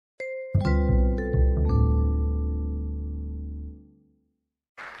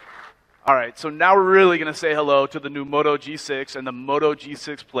All right, so now we're really going to say hello to the new Moto G6 and the Moto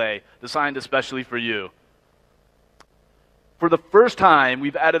G6 Play, designed especially for you. For the first time,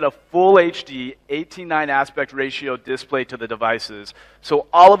 we've added a full HD 18:9 aspect ratio display to the devices, so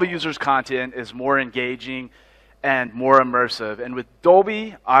all of a user's content is more engaging and more immersive. And with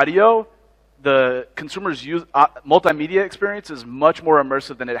Dolby Audio, the consumer's multimedia experience is much more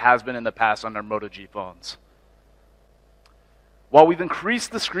immersive than it has been in the past on our Moto G phones. While we've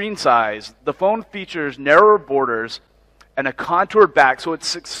increased the screen size, the phone features narrower borders and a contoured back, so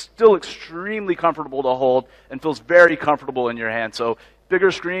it's still extremely comfortable to hold and feels very comfortable in your hand. So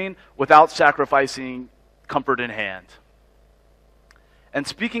bigger screen without sacrificing comfort in hand. And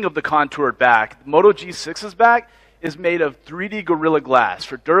speaking of the contoured back, the Moto G6's back is made of 3D Gorilla Glass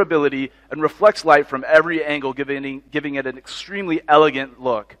for durability and reflects light from every angle, giving it an extremely elegant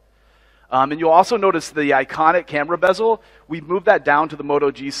look. And you'll also notice the iconic camera bezel. We've moved that down to the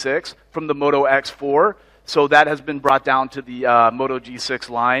Moto G6 from the Moto X4, so that has been brought down to the Moto G6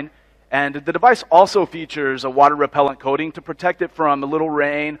 line. And the device also features a water-repellent coating to protect it from a little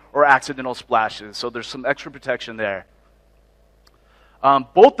rain or accidental splashes, so there's some extra protection there.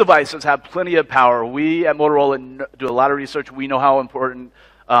 Both devices have plenty of power. We at Motorola do a lot of research. We know how important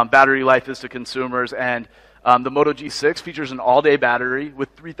battery life is to consumers, and the Moto G6 features an all-day battery with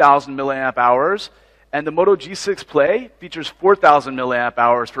 3,000 milliamp hours, and the Moto G6 Play features 4,000 milliamp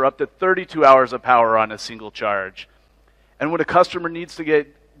hours for up to 32 hours of power on a single charge. And when a customer needs to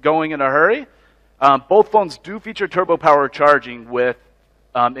get going in a hurry, both phones do feature turbo power charging with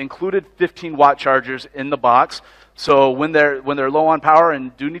included 15-watt chargers in the box. So when they're low on power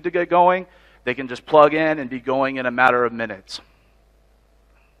and do need to get going, they can just plug in and be going in a matter of minutes.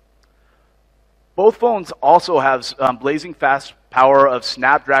 Both phones also have blazing fast power of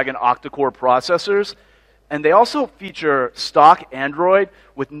Snapdragon octa-core processors, and they also feature stock Android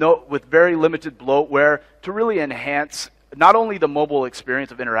with very limited bloatware to really enhance not only the mobile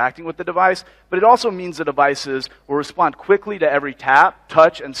experience of interacting with the device, but it also means the devices will respond quickly to every tap,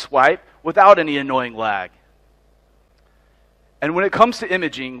 touch, and swipe without any annoying lag. And when it comes to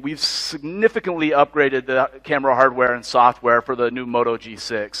imaging, we've significantly upgraded the camera hardware and software for the new Moto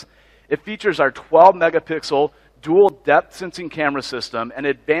G6. It features our 12-megapixel dual depth sensing camera system and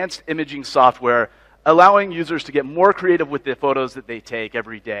advanced imaging software, allowing users to get more creative with the photos that they take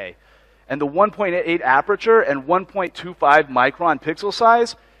every day. And the 1.8 aperture and 1.25 micron pixel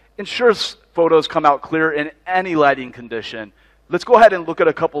size ensures photos come out clear in any lighting condition. Let's go ahead and look at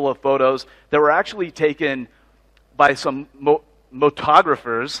a couple of photos that were actually taken by some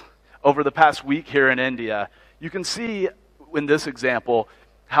motographers over the past week here in India. You can see in this example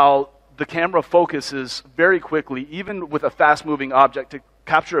how the camera focuses very quickly, even with a fast-moving object, to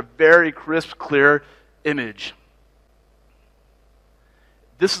capture a very crisp, clear image.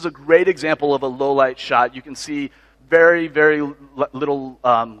 This is a great example of a low-light shot. You can see very, very little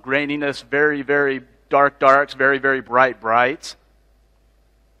graininess, very, very dark darks, very, very bright brights.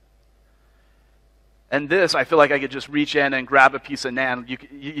 And this, I feel like I could just reach in and grab a piece of NAND.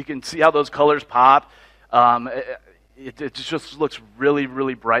 You can see how those colors pop. It just looks really,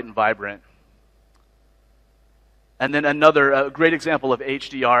 really bright and vibrant. And then another great example of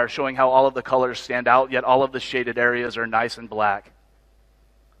HDR, showing how all of the colors stand out, yet all of the shaded areas are nice and black.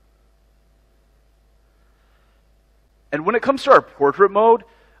 And when it comes to our portrait mode,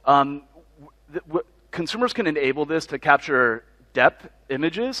 consumers can enable this to capture depth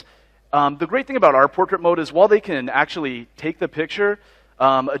images. The great thing about our portrait mode is while they can actually take the picture,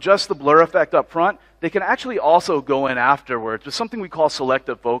 adjust the blur effect up front, they can actually also go in afterwards with something we call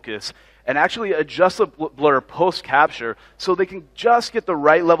selective focus and actually adjust the blur post-capture so they can just get the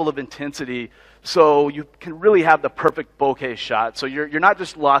right level of intensity so you can really have the perfect bokeh shot. So you're not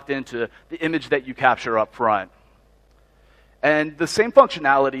just locked into the image that you capture up front. And the same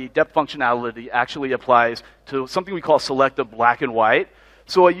functionality, depth functionality, actually applies to something we call selective black and white.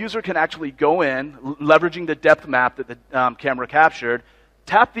 So a user can actually go in, leveraging the depth map that the camera captured,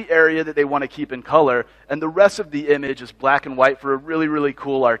 tap the area that they want to keep in color, and the rest of the image is black and white for a really, really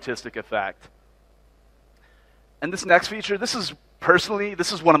cool artistic effect. And this next feature, this is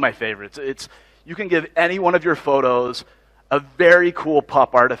one of my favorites. You can give any one of your photos a very cool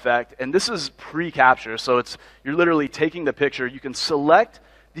pop art effect, and this is pre-capture, so you're literally taking the picture. You can select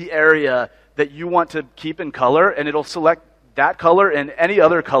the area that you want to keep in color, and it'll select that color and any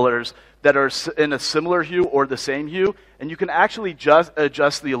other colors that are in a similar hue or the same hue, and you can actually just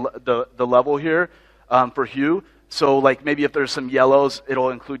adjust the level here for hue. So like maybe if there's some yellows,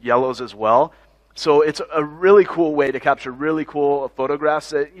 it'll include yellows as well. So it's a really cool way to capture really cool photographs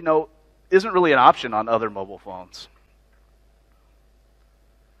that, isn't really an option on other mobile phones.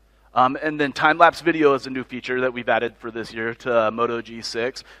 And then time-lapse video is a new feature that we've added for this year to Moto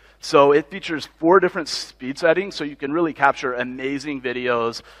G6. So it features 4 different speed settings, so you can really capture amazing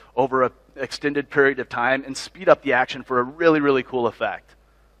videos over an extended period of time and speed up the action for a really, really cool effect.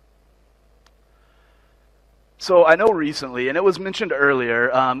 So I know recently, and it was mentioned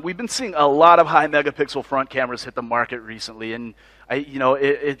earlier, we've been seeing a lot of high megapixel front cameras hit the market recently, and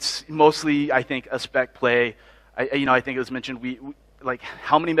it's mostly, I think, a spec play. I think it was mentioned, like,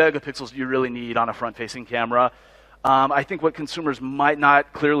 how many megapixels do you really need on a front-facing camera? I think what consumers might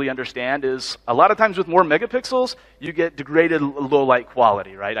not clearly understand is a lot of times with more megapixels, you get degraded low-light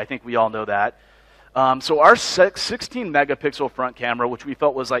quality, right? I think we all know that. So our 16 megapixel front camera, which we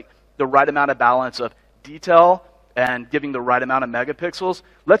felt was like the right amount of balance of detail and giving the right amount of megapixels,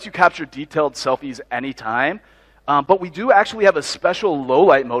 lets you capture detailed selfies anytime. But we do actually have a special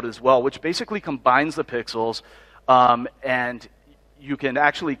low-light mode as well, which basically combines the pixels, and you can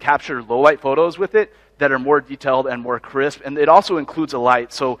actually capture low-light photos with it that are more detailed and more crisp. And it also includes a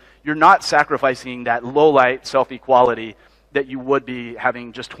light, so you're not sacrificing that low-light selfie quality that you would be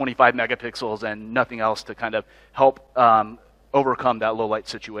having just 25 megapixels and nothing else to kind of help overcome that low-light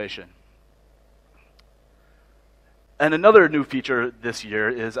situation. And another new feature this year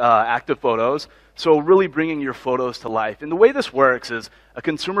is active photos. So really bringing your photos to life. And the way this works is a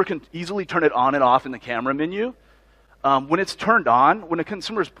consumer can easily turn it on and off in the camera menu. When it's turned on, when a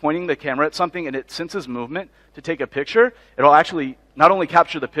consumer is pointing the camera at something and it senses movement to take a picture, it'll actually not only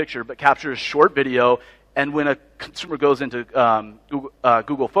capture the picture, but capture a short video. And when a consumer goes into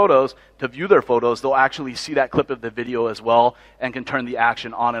Google Photos to view their photos, they'll actually see that clip of the video as well and can turn the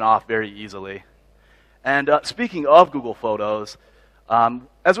action on and off very easily. And speaking of Google Photos,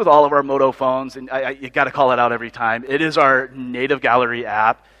 as with all of our Moto phones, and you got to call it out every time, it is our native gallery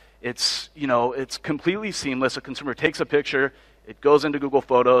app. It's completely seamless. A consumer takes a picture, it goes into Google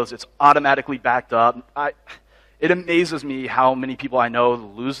Photos, it's automatically backed up. It amazes me how many people I know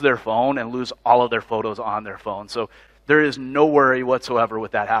lose their phone and lose all of their photos on their phone. So there is no worry whatsoever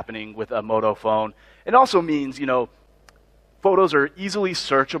with that happening with a Moto phone. It also means, photos are easily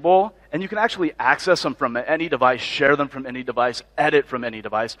searchable, and you can actually access them from any device, share them from any device, edit from any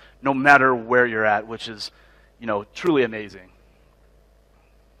device, no matter where you're at, which is, truly amazing.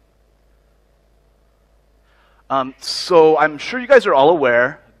 So I'm sure you guys are all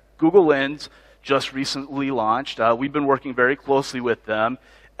aware, Google Lens just recently launched. We've been working very closely with them.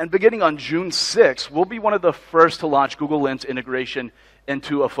 And beginning on June 6th, we'll be one of the first to launch Google Lens integration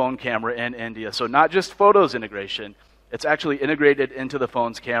into a phone camera in India. So not just photos integration, it's actually integrated into the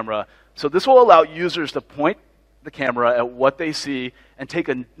phone's camera. So this will allow users to point the camera at what they see and take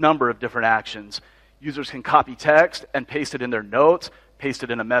a number of different actions. Users can copy text and paste it in their notes, paste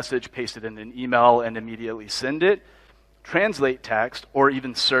it in a message, paste it in an email, and immediately send it, translate text, or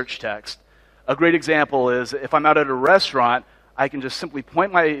even search text. A great example is if I'm out at a restaurant, I can just simply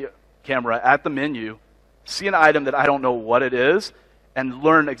point my camera at the menu, see an item that I don't know what it is, and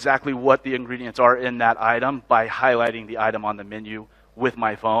learn exactly what the ingredients are in that item by highlighting the item on the menu with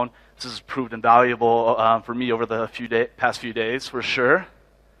my phone. This has proved invaluable for me over the past few days, for sure.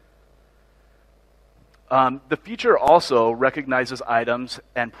 The feature also recognizes items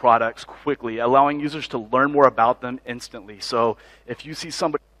and products quickly, allowing users to learn more about them instantly. So if you see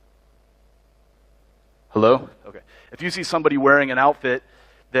somebody... Hello? Okay. If you see somebody wearing an outfit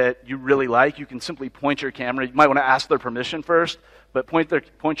that you really like, you can simply point your camera. You might want to ask their permission first, but point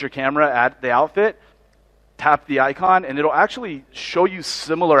your camera at the outfit, tap the icon, and it'll actually show you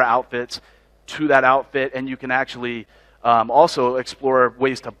similar outfits to that outfit, and you can actually also explore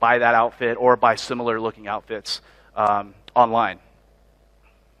ways to buy that outfit or buy similar looking outfits online.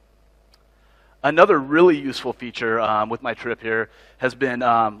 Another really useful feature with my trip here has been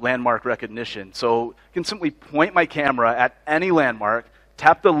landmark recognition. So you can simply point my camera at any landmark,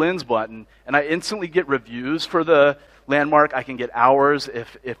 tap the lens button, and I instantly get reviews for the landmark. I can get hours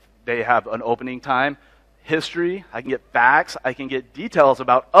if they have an opening time, history, I can get facts, I can get details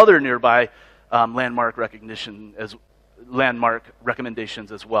about other nearby landmark recognition landmark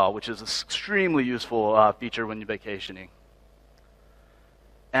recommendations as well, which is an extremely useful feature when you're vacationing.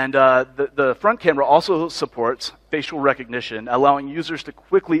 And the front camera also supports facial recognition, allowing users to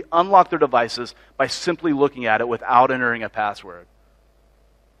quickly unlock their devices by simply looking at it without entering a password.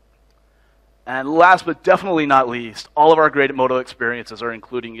 And last but definitely not least, all of our great Moto experiences are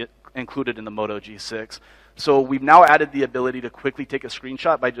included in the Moto G6. So we've now added the ability to quickly take a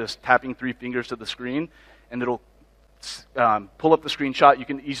screenshot by just tapping 3 fingers to the screen, and it'll pull up the screenshot. You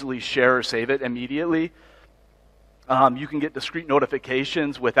can easily share or save it immediately. You can get discrete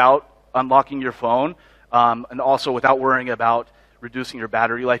notifications without unlocking your phone, and also without worrying about reducing your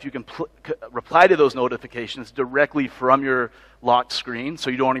battery life. You can reply to those notifications directly from your locked screen, so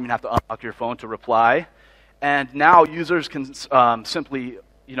you don't even have to unlock your phone to reply. And now users can simply,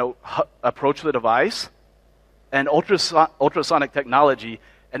 approach the device, and ultrasonic technology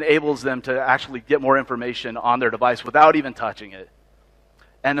enables them to actually get more information on their device without even touching it.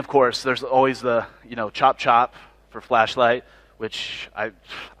 And of course, there's always the, chop for flashlight, which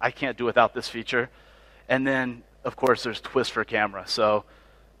I can't do without this feature. And then, of course, there's twist for camera. So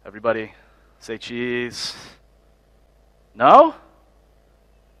everybody say cheese. No?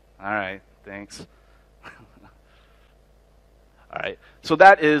 All right, thanks. All right, so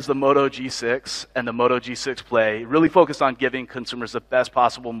that is the Moto G6 and the Moto G6 Play, really focused on giving consumers the best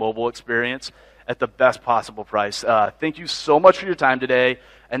possible mobile experience at the best possible price. Thank you so much for your time today,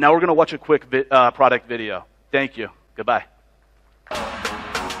 and now we're going to watch a quick product video. Thank you. Goodbye.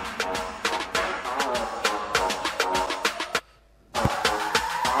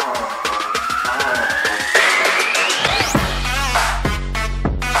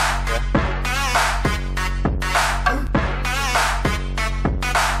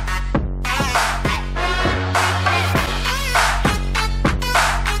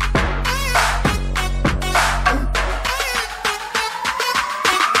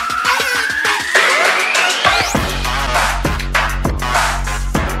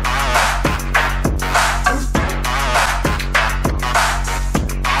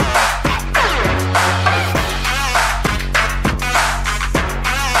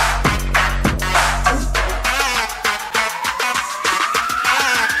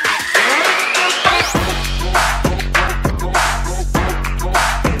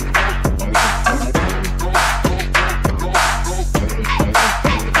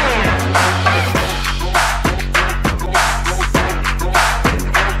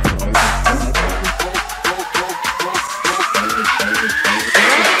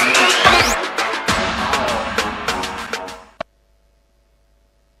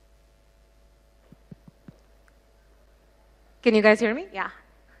 Can you guys hear me? Yeah.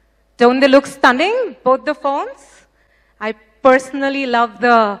 Don't they look stunning, both the phones? I personally love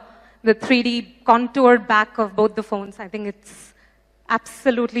the 3D contoured back of both the phones. I think it's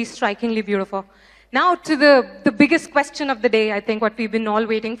absolutely strikingly beautiful. Now to the biggest question of the day, I think what we've been all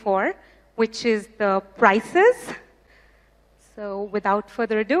waiting for, which is the prices. So without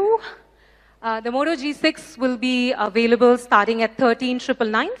further ado, the Moto G6 will be available starting at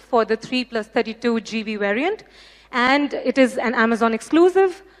 $13,999 for the 3 plus 32 GB variant. And it is an Amazon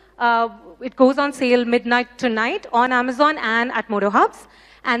exclusive. It goes on sale midnight tonight on Amazon and at Moto Hubs.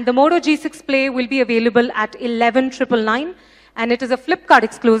 And the Moto G6 Play will be available at $11,999. And it is a Flipkart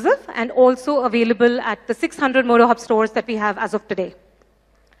exclusive and also available at the 600 Moto Hub stores that we have as of today.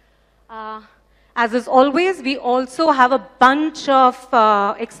 As is always, we also have a bunch of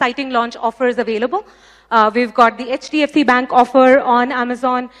exciting launch offers available. We've got the HDFC Bank offer on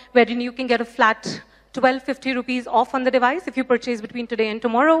Amazon, wherein you can get a flat 1250 rupees off on the device if you purchase between today and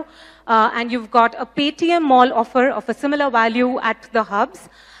tomorrow. And you've got a Paytm Mall offer of a similar value at the hubs.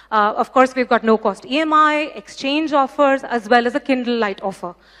 Of course, we've got no-cost EMI, exchange offers, as well as a Kindle Lite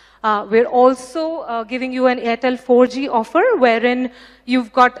offer. We're also giving you an Airtel 4G offer, wherein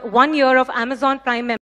you've got 1 year of Amazon Prime